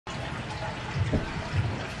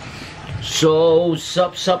So,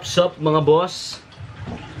 sup mga boss,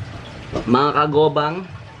 mga kagobang,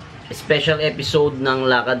 special episode ng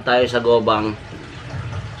Lakad Tayo sa Gobang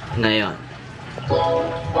ngayon.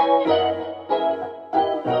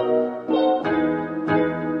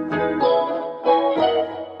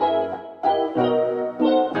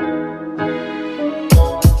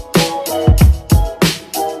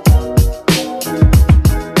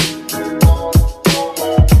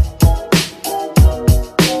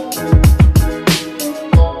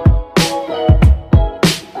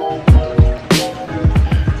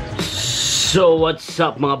 So, what's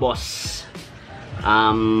up mga boss?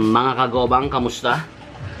 Mga kagobang, kamusta?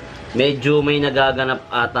 Medyo may nagaganap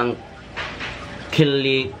atang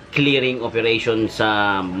clearing operation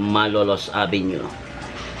sa Malolos Ave.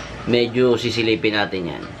 Medyo sisilipin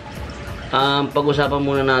natin yan. Pag-usapan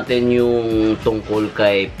muna natin yung tungkol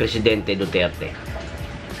kay Presidente Duterte.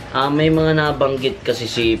 May mga nabanggit kasi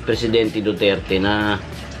si Presidente Duterte na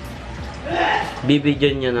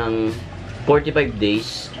bibigyan niya ng 45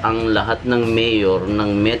 days ang lahat ng mayor ng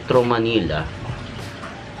Metro Manila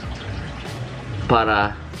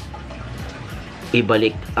para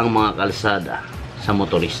ibalik ang mga kalsada sa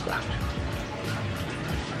motorista.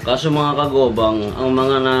 Kaso mga kagobang, ang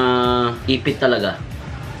mga naipit talaga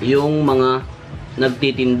yung mga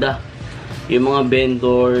nagtitinda, yung mga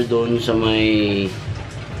vendor doon sa may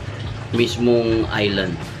mismong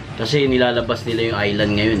island. Kasi nilalabas nila yung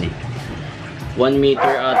island ngayon 1 meter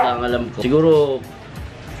ata ang alam ko. Siguro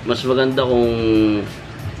mas maganda kung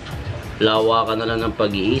lawakan na lang ng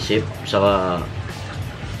pag-iisip, saka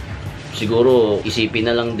siguro isipin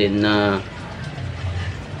na lang din na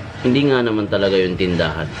hindi nga naman talaga yung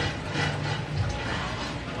tindahan.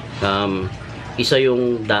 Isa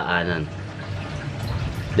yung daanan,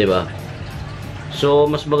 'di ba? So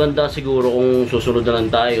mas maganda siguro kung susunod na lang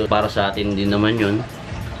tayo, para sa atin din naman 'yon.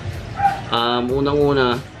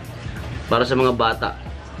 Unang-una, para sa mga bata,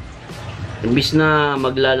 imbis na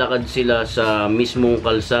maglalakad sila sa mismong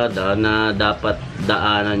kalsada na dapat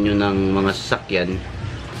daanan nyo ng mga sasakyan,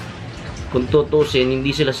 kung tutusin,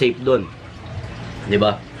 hindi sila safe doon, di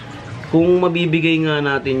ba? Kung mabibigay nga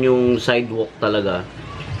natin yung sidewalk talaga,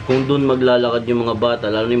 kung doon maglalakad yung mga bata,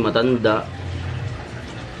 lalo na yung matanda,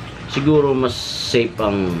 siguro mas safe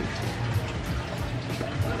ang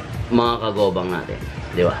mga kagobang natin,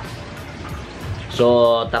 di ba?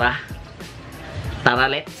 So tara,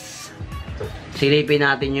 let's silipin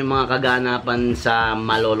natin yung mga kaganapan sa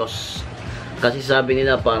Malolos. Kasi sabi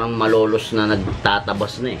nila parang malolos na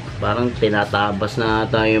nagtatabas na parang tinatabas na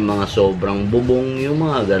tayo yung mga sobrang bubong, yung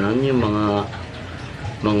mga ganon, yung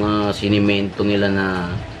mga sinimento nila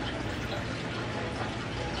na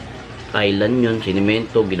island yun,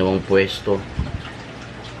 sinimento, ginawang pwesto.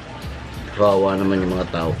 Kawawa naman yung mga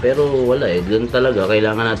tao, pero wala doon talaga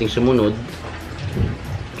kailangan nating sumunod.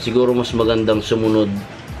 Siguro mas magandang sumunod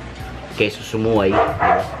kaysa sumuway,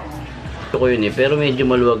 diba? Ito ko yun pero medyo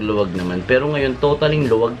maluwag-luwag naman. Pero ngayon totaling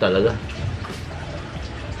luwag talaga.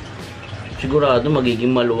 Sigurado magiging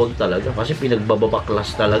maluwag talaga kasi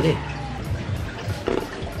pinagbababaklas talaga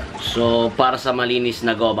So para sa malinis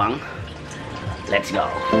na gobang, let's go.